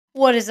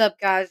What is up,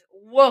 guys?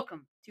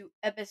 Welcome to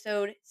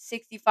episode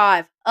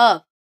 65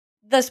 of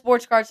the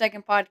Sports Card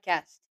Second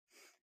podcast.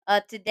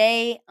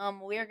 Today,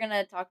 we are going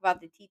to talk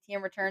about the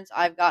TTM returns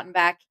I've gotten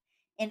back,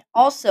 and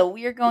also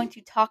we are going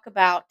to talk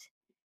about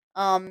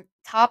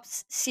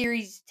Topps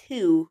Series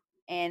 2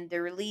 and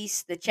the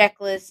release, the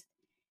checklist,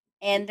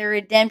 and the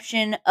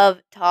redemption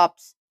of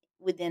Tops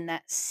within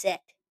that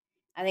set.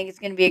 I think it's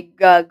going to be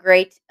a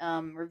great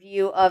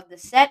review of the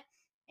set.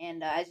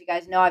 And as you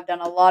guys know, I've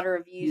done a lot of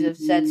reviews of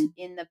sets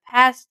in the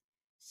past.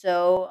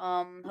 So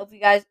hope you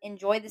guys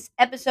enjoy this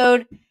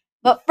episode.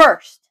 But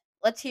first,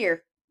 let's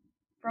hear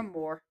from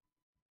More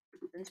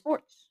Than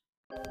Sports.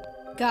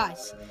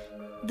 Guys,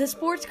 the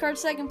Sports Card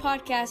Second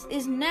podcast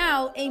is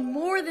now a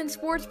More Than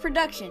Sports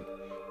production.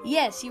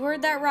 Yes, you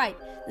heard that right.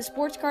 The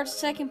Sports Card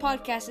Second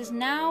podcast is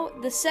now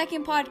the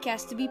second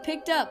podcast to be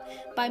picked up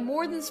by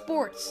More Than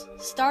Sports.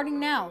 Starting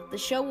now, the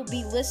show will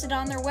be listed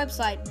on their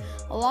website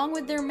along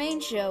with their main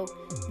show,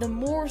 the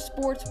More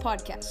Sports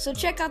Podcast. So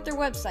check out their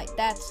website.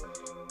 That's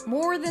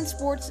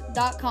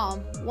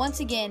morethansports.com. Once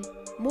again,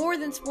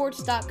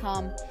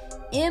 morethansports.com.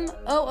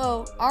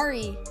 MOORE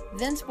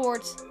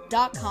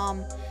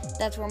thensports.com.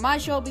 That's where my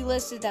show will be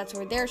listed. That's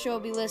where their show will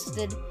be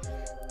listed.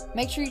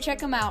 Make sure you check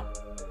them out.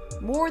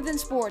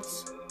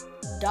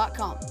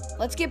 morethansports.com.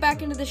 Let's get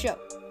back into the show.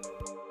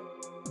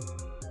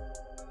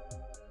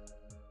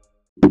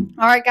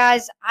 All right,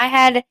 guys. I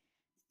had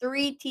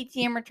 3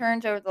 TTM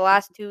returns over the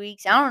last 2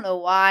 weeks. I don't know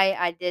why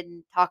I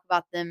didn't talk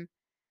about them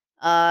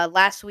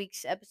last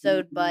week's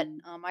episode, but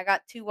I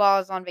got 2 while I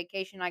was on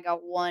vacation. I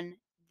got 1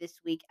 this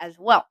week as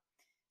well.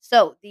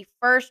 So the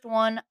first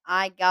one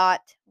I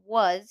got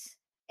was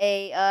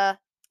a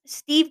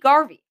Steve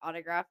Garvey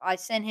autograph. I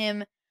sent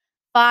him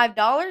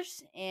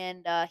 $5,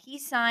 and he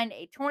signed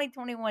a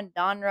 2021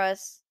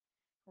 Donruss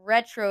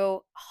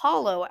Retro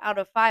Hollow out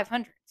of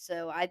 500.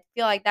 So I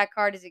feel like that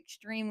card is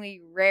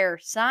extremely rare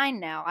signed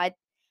now. I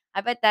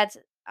bet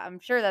I'm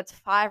sure that's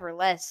 5 or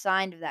less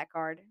signed of that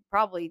card.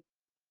 Probably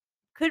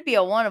could be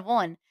a one of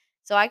one.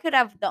 So I could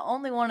have the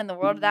only one in the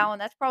world of that one.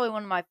 That's probably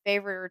one of my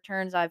favorite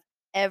returns I've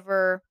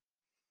ever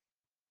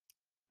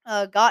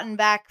gotten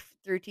back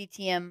through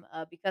TTM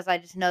because I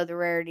just know the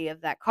rarity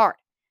of that card.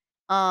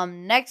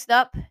 Next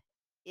up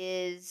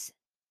is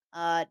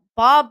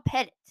Bob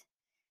Pettit.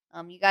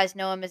 You guys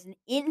know him as an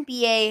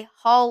NBA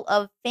Hall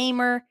of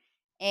Famer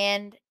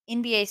and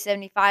NBA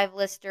 75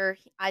 lister.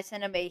 I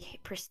sent him a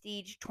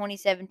Prestige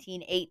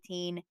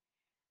 2017-18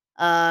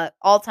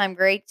 all-time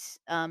greats.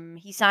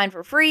 He signed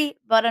for free,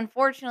 but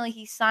unfortunately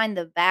he signed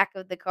the back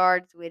of the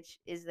cards, which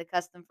is the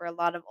custom for a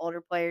lot of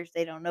older players.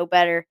 They don't know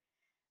better.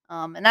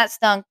 And that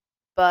stunk,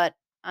 but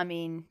I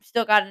mean,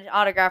 still got an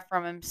autograph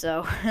from him,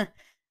 so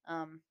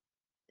um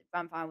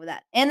I'm fine with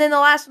that. And then the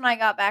last one I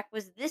got back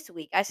was this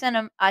week. I sent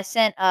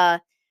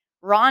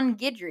Ron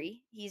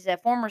Guidry. He's a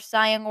former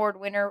Cy Young Award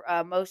winner,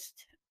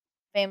 most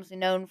famously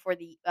known for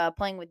the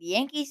playing with the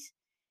Yankees.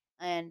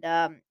 And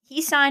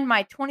he signed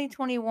my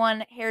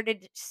 2021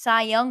 Heritage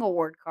Cy Young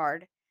Award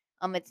card.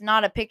 It's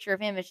not a picture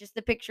of him; it's just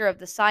a picture of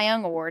the Cy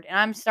Young Award. And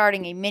I'm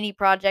starting a mini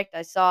project.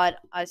 I saw it.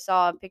 I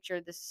saw a picture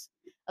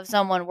of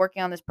someone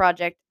working on this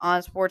project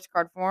on Sports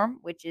Card Forum,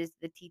 which is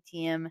the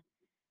TTM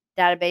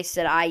database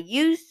that I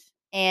use,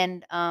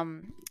 and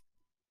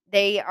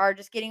they are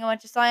just getting a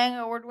bunch of Cy Young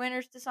Award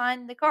winners to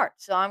sign the card.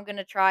 So I'm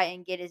gonna try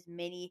and get as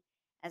many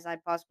as I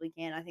possibly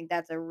can. I think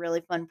that's a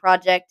really fun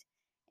project,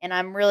 and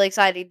I'm really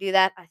excited to do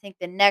that. I think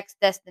the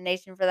next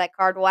destination for that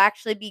card will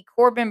actually be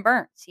Corbin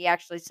Burns. He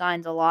actually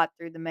signs a lot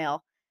through the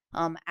mail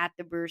at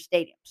the Brewer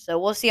Stadium. So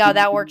we'll see how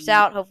that works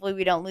out. Hopefully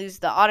we don't lose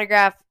the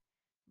autograph,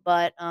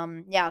 but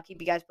yeah, I'll keep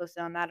you guys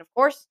posted on that, of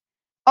course.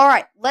 All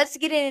right, let's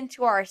get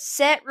into our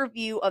set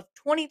review of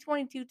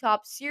 2022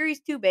 Top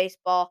Series 2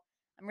 baseball.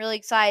 I'm really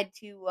excited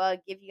to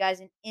give you guys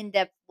an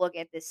in-depth look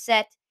at this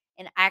set.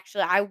 And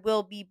actually, I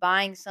will be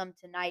buying some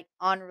tonight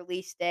on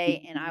release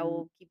day, and I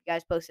will keep you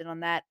guys posted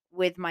on that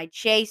with my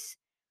chase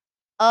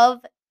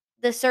of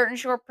the certain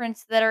short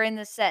prints that are in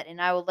the set. And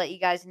I will let you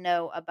guys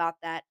know about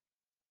that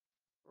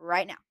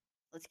right now.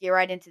 Let's get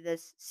right into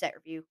this set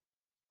review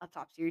of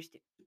Top Series 2.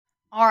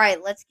 All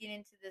right, let's get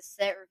into the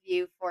set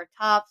review for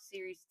Top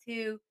Series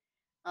 2.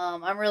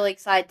 I'm really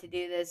excited to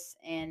do this,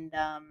 and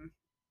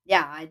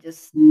yeah, I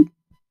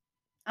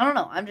don't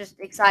know. I'm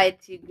just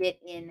excited to get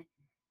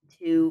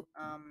into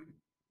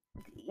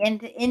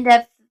the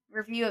in-depth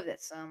review of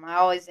this. I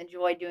always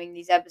enjoy doing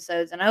these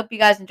episodes, and I hope you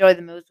guys enjoy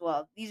them as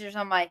well. These are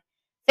some of my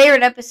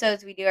favorite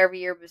episodes we do every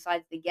year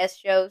besides the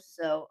guest shows.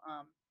 So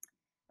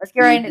let's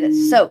get right into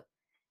this. So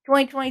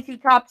 2022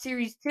 Top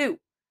Series 2.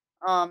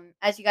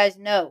 As you guys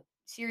know,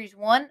 Series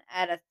 1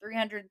 at a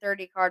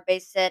 330 card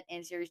base set,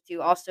 and Series 2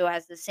 also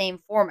has the same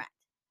format.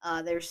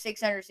 There's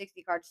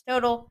 660 cards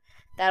total.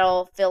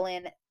 That'll fill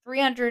in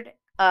 300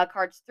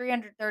 cards,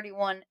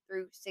 331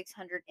 through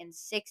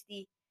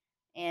 660.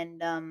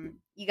 And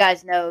you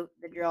guys know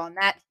the drill on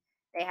that.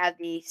 They have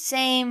the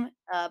same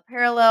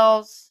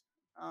parallels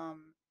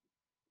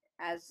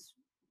as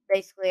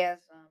basically as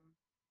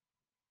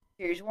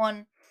Series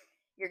 1.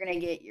 You're going to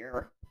get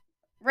your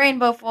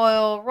rainbow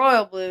foil,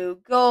 royal blue,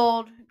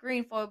 gold,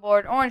 green foil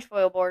board, orange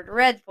foil board,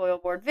 red foil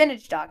board,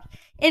 vintage stock,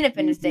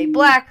 Independence Day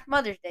black,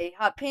 Mother's Day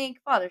hot pink,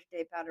 Father's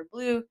Day powder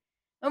blue,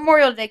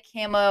 Memorial Day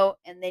camo,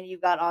 and then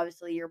you've got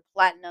obviously your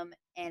platinum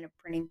and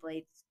printing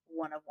plates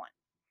 1 of 1.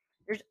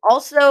 There's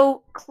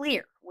also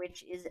clear,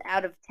 which is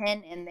out of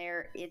 10, and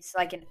there it's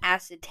like an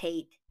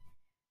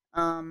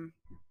um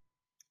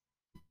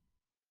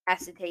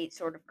acetate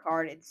sort of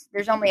card.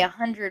 There's only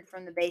 100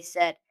 from the base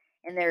set,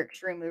 and they're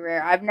extremely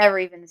rare. I've never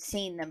even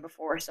seen them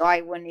before, so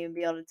I wouldn't even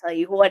be able to tell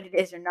you what it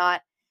is or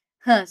not.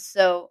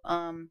 So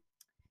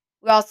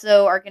we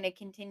also are going to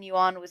continue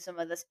on with some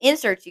of the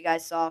inserts you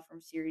guys saw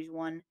from Series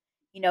 1.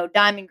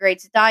 Diamond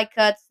Greats die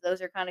cuts.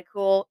 Those are kind of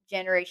cool.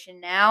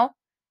 Generation Now.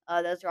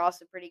 Those are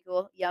also pretty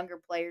cool.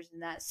 Younger players in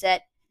that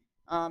set.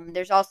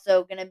 There's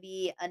also going to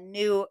be a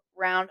new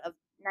round of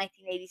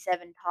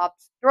 1987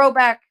 Topps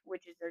Throwback,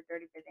 which is their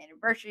 35th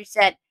anniversary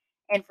set.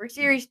 And for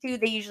Series 2,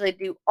 they usually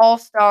do All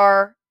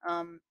Star.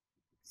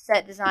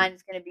 Set design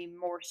is going to be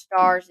more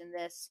stars in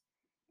this.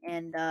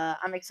 And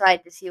I'm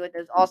excited to see what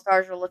those All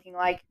Stars are looking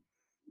like.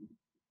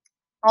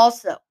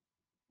 Also,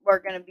 we're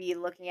going to be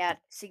looking at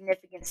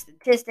significant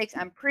statistics.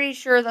 I'm pretty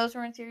sure those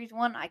were in Series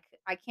 1.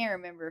 I can't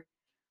remember.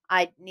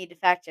 I need to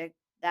fact check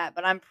that,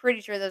 but I'm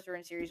pretty sure those were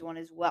in Series 1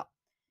 as well.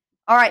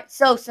 All right,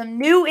 so some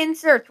new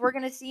inserts we're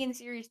going to see in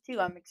Series 2.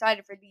 I'm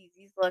excited for these.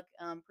 These look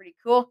pretty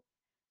cool.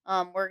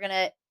 We're going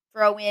to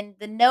throw in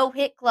the No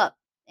Hit Club,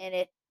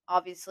 and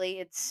obviously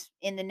it's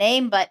in the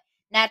name, but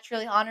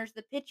naturally honors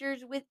the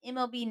pitchers with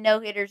MLB no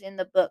hitters in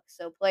the book.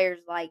 So players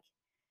like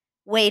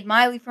Wade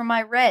Miley for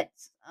my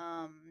Reds,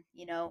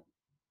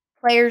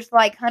 players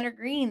like Hunter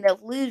Green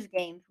that lose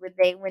games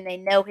when they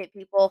no hit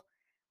people.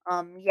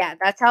 Yeah,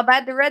 that's how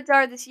bad the Reds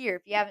are this year.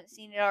 If you haven't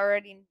seen it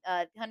already,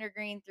 Hunter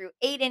Green threw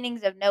 8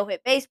 innings of no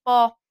hit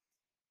baseball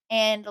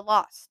and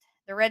lost.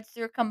 The Reds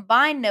threw a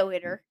combined no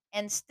hitter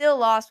and still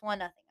lost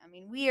 1-0. I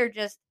mean, we are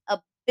just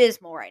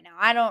abysmal right now.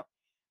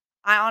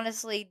 I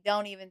honestly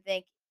don't even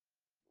think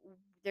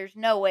there's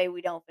no way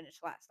we don't finish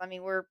last. I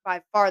mean, we're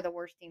by far the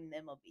worst team in the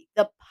MLB.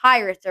 The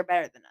Pirates are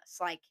better than us.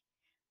 Like,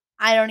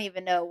 I don't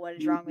even know what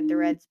is wrong with the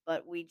Reds,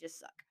 but we just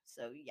suck.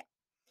 So yeah.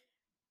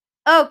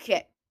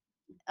 Okay.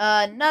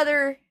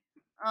 Another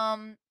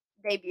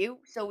debut.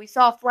 So we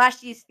saw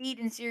Flashy's feet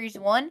in Series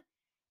 1,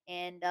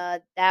 and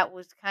that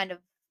was kind of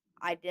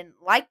I didn't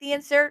like the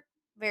insert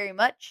very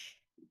much.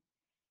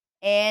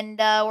 And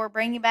we're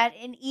bringing back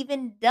an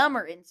even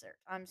dumber insert.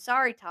 I'm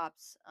sorry,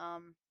 Tops.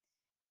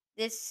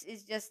 This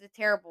is just a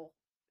terrible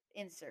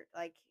insert.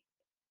 Like,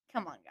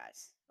 come on,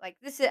 guys. Like,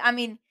 this is. I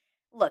mean,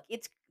 look,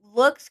 it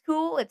looks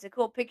cool. It's a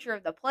cool picture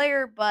of the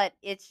player, but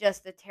it's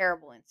just a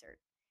terrible insert.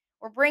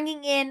 We're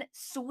bringing in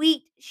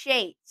Sweet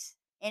Shades,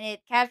 and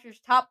it captures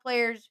top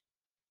players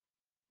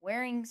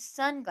wearing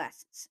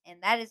sunglasses,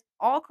 and that is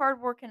all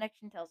Cardboard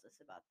Connection tells us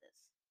about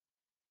this.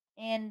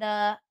 And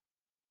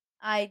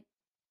I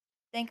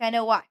think I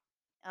know why.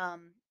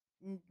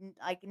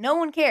 Like, no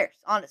one cares,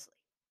 honestly.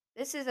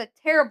 This is a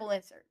terrible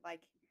insert.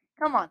 Like,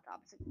 come on,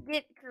 Thompson,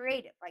 get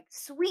creative. Like,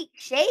 Sweet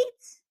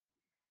Shades,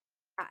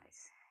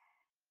 guys.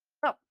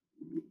 So,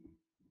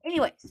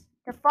 anyways,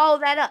 to follow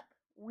that up,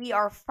 we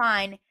are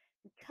fine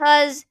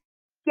because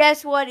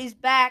guess what is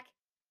back?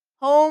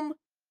 Home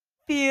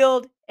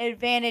field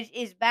advantage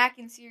is back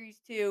in Series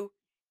 2,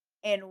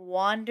 and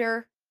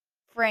Wander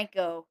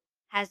Franco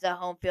has the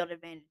home field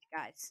advantage,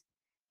 guys.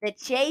 The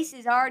chase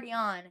is already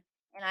on,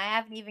 and I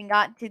haven't even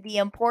gotten to the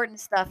important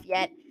stuff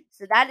yet.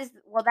 So that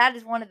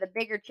is one of the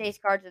bigger chase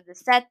cards of the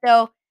set,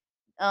 though.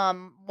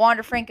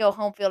 Wander Franco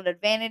home field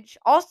advantage.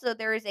 Also,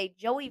 there is a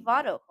Joey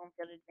Votto home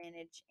field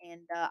advantage,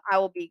 and I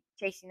will be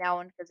chasing that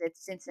one because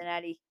it's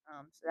Cincinnati.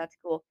 So that's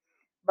cool.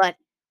 But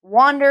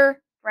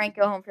Wander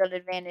Franco home field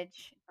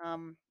advantage.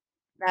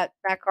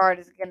 That card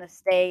is gonna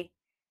stay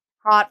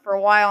hot for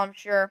a while, I'm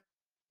sure.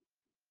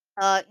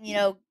 Now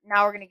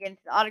we're gonna get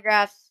into the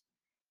autographs.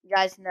 You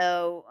guys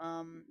know,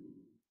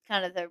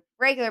 kind of the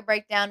regular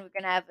breakdown. We're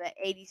gonna have the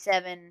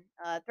 '87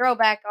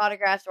 throwback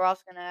autographs. We're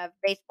also gonna have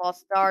baseball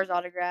stars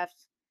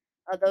autographs.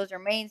 Those are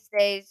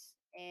mainstays,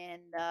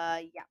 and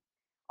yeah.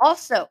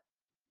 Also,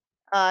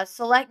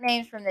 select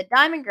names from the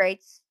Diamond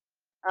Greats,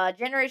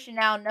 Generation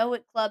Now, No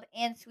Hit Club,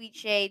 and Sweet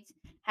Shades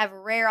have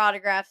rare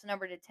autographs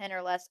numbered to 10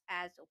 or less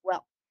as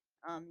well.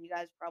 You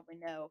guys probably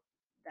know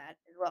that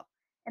as well.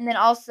 And then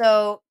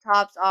also,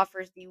 Topps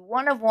offers the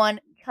 1 of 1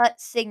 cut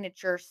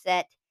signature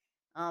set,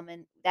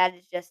 and that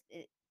is just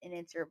an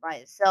insert by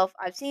itself.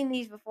 I've seen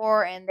these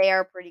before, and they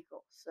are pretty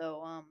cool.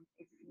 So,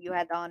 if you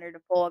had the honor to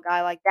pull a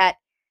guy like that,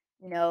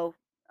 you know,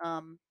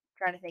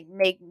 trying to think,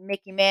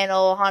 Mickey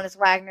Mantle, Hannes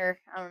Wagner.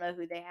 I don't know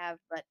who they have,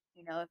 but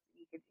if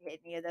you could hit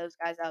any of those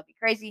guys, that would be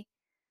crazy.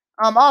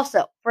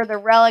 Also for the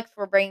relics,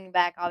 we're bringing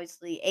back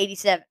obviously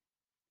 '87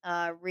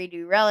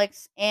 redo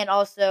relics, and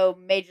also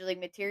Major League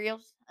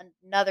Materials,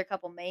 another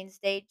couple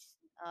mainstays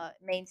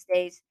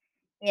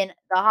in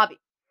the hobby.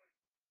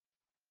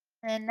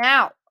 And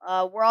now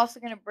we're also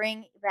going to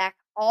bring back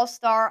All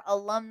Star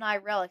Alumni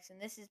Relics,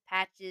 and this is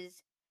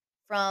patches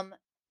from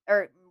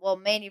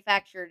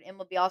manufactured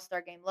MLB All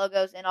Star Game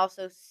logos, and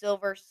also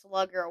Silver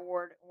Slugger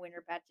Award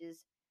winner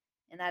patches,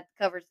 and that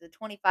covers the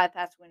 25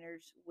 past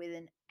winners with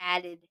an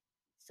added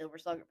Silver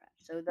Slugger patch.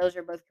 So those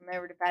are both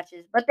commemorative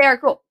patches, but they are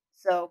cool.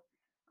 So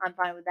I'm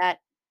fine with that.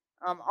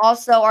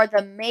 Also, are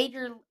the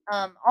major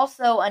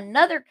also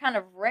another kind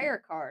of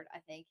rare card, I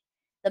think,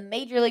 the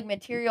Major League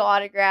Material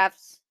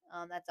autographs.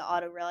 That's an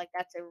auto relic.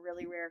 That's a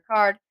really rare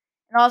card,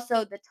 and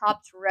also the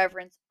Topps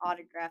Reverence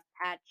autograph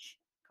patch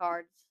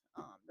cards.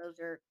 Those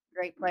are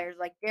great players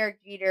like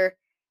Derek Jeter.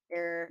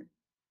 They're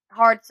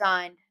hard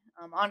signed,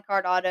 on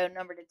card auto,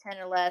 numbered to 10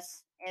 or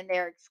less, and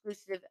they're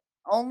exclusive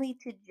only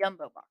to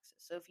jumbo boxes.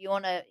 So if you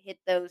want to hit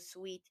those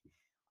sweet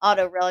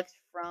auto relics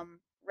from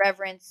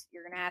Reverence,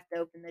 you're gonna have to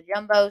open the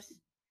jumbos.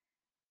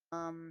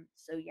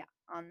 So yeah,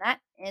 on that.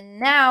 And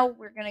now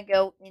we're gonna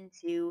go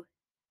into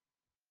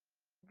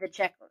the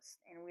checklist,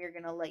 and we're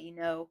gonna let you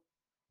know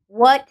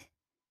what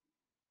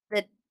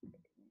the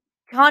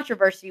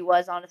controversy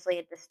was, honestly,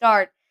 at the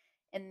start,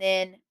 and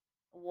then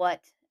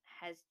what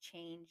has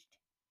changed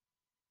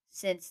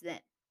since then.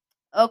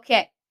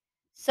 Okay,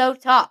 so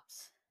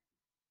Tops,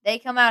 they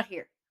come out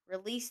here,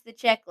 release the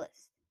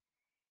checklist,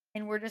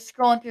 and we're just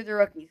scrolling through the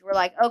rookies. We're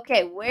like,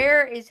 okay,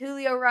 where is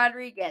Julio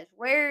Rodriguez?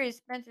 Where is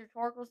Spencer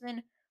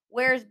Torkelson?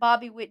 Where's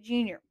Bobby Witt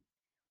Jr.?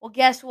 Well,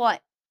 guess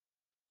what?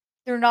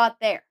 They're not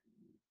there.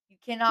 You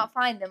cannot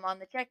find them on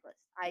the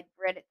checklist. I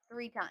read it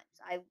 3 times.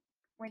 I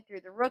went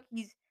through the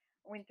rookies,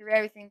 I went through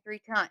everything 3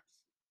 times.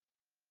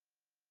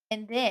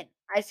 And then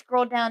I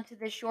scrolled down to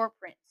the short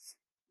prints.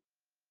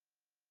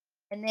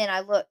 And then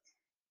I looked.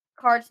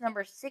 Cards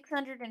number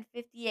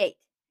 658.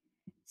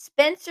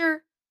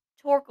 Spencer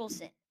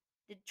Torkelson,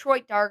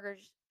 Detroit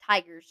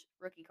Tigers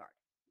rookie card.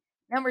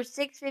 Number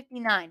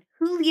 659,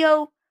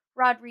 Julio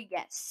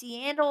Rodriguez,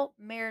 Seattle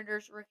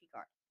Mariners rookie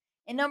card.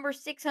 And number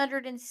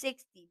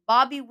 660,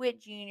 Bobby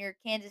Witt Jr.,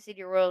 Kansas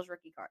City Royals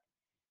rookie card.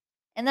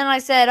 And then I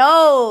said,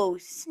 oh,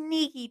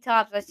 sneaky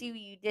Tops. I see what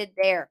you did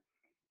there.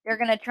 They're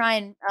going to try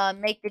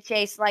and make the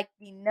chase like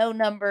the no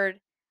numbered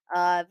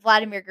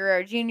Vladimir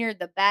Guerrero Jr.,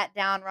 the bat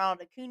down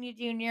Ronald Acuna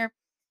Jr.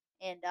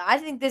 And I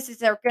think this is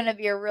going to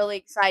be a really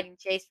exciting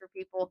chase for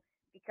people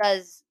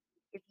because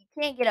if you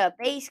can't get a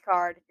base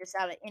card just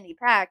out of any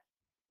pack,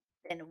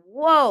 then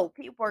whoa,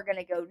 people are going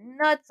to go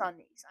nuts on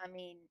these. I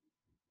mean,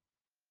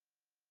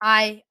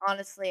 I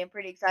honestly am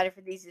pretty excited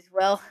for these as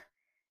well.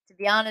 To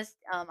be honest,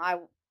 I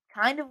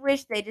kind of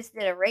wish they just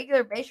did a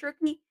regular base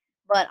rookie,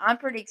 but I'm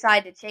pretty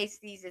excited to chase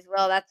these as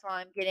well. That's why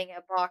I'm getting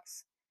a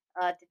box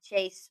to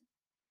chase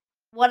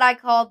what I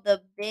called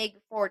the big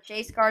 4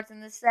 chase cards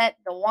in this set: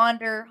 the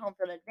Wander, Home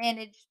Field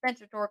Advantage,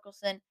 Spencer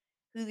Torkelson,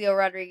 Julio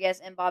Rodriguez,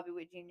 and Bobby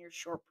Witt Jr.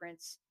 short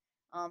prints.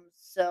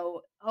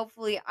 So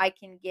hopefully I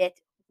can get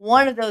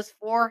one of those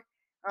 4.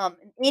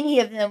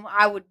 Any of them,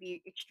 I would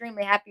be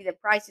extremely happy. The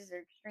prices are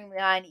extremely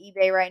high on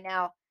eBay right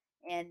now,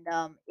 and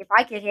if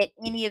I could hit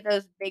any of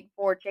those big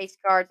 4 chase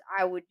cards,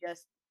 I would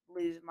just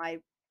lose my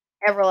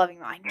ever loving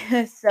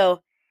mind.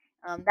 So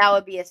that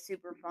would be a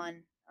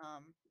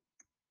um,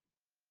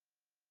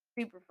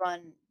 super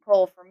fun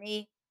poll for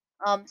me.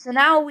 So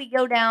now we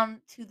go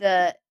down to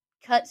the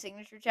cut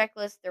signature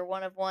checklist. They're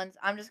one of ones.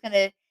 I'm just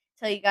gonna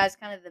tell you guys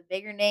kind of the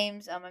bigger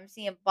names. I'm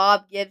seeing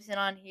Bob Gibson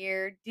on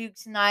here, Duke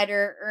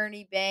Snyder,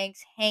 Ernie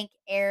Banks, Hank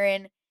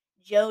Aaron,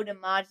 Joe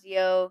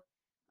DiMaggio.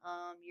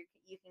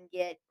 You can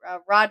get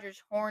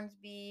Rogers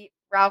Hornsby,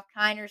 Ralph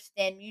Kiner,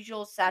 Stan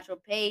Musial, Satchel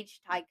Paige,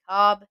 Ty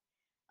Cobb,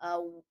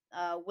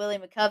 Willie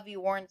McCovey,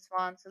 Warren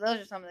Swan. So those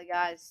are some of the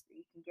guys that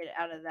you can get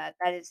out of that.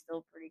 That is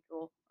still pretty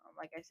cool,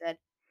 like I said.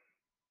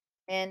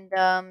 And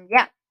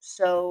yeah,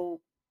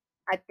 so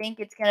I think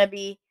it's gonna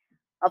be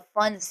a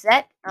fun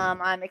set.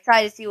 I'm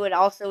excited to see what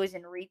also is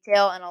in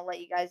retail, and I'll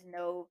let you guys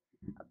know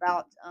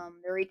about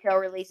the retail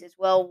release as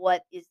well.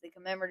 What is the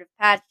commemorative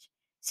patch?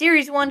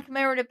 Series 1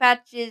 commemorative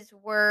patches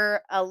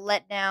were a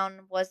letdown.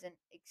 Wasn't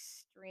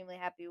extremely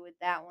happy with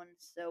that one.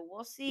 So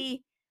we'll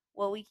see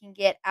what we can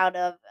get out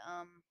of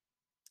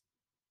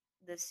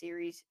the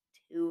Series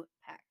 2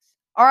 packs.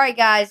 All right,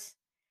 guys,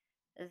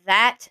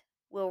 that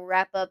will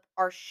wrap up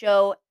our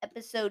show,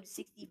 episode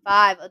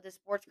 65 of the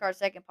Sports Car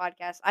Second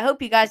podcast. I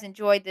hope you guys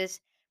enjoyed this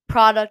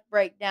product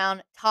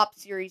breakdown, Top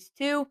Series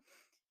 2.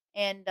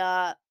 And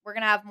we're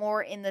going to have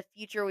more in the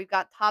future. We've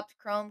got Topps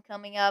Chrome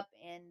coming up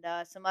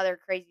and some other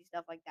crazy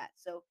stuff like that.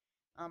 So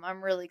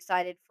I'm really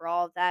excited for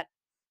all of that.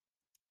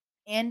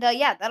 And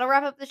yeah, that'll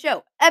wrap up the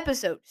show.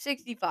 Episode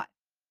 65.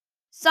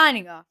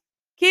 Signing off.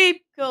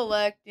 Keep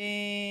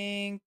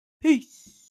collecting. Peace.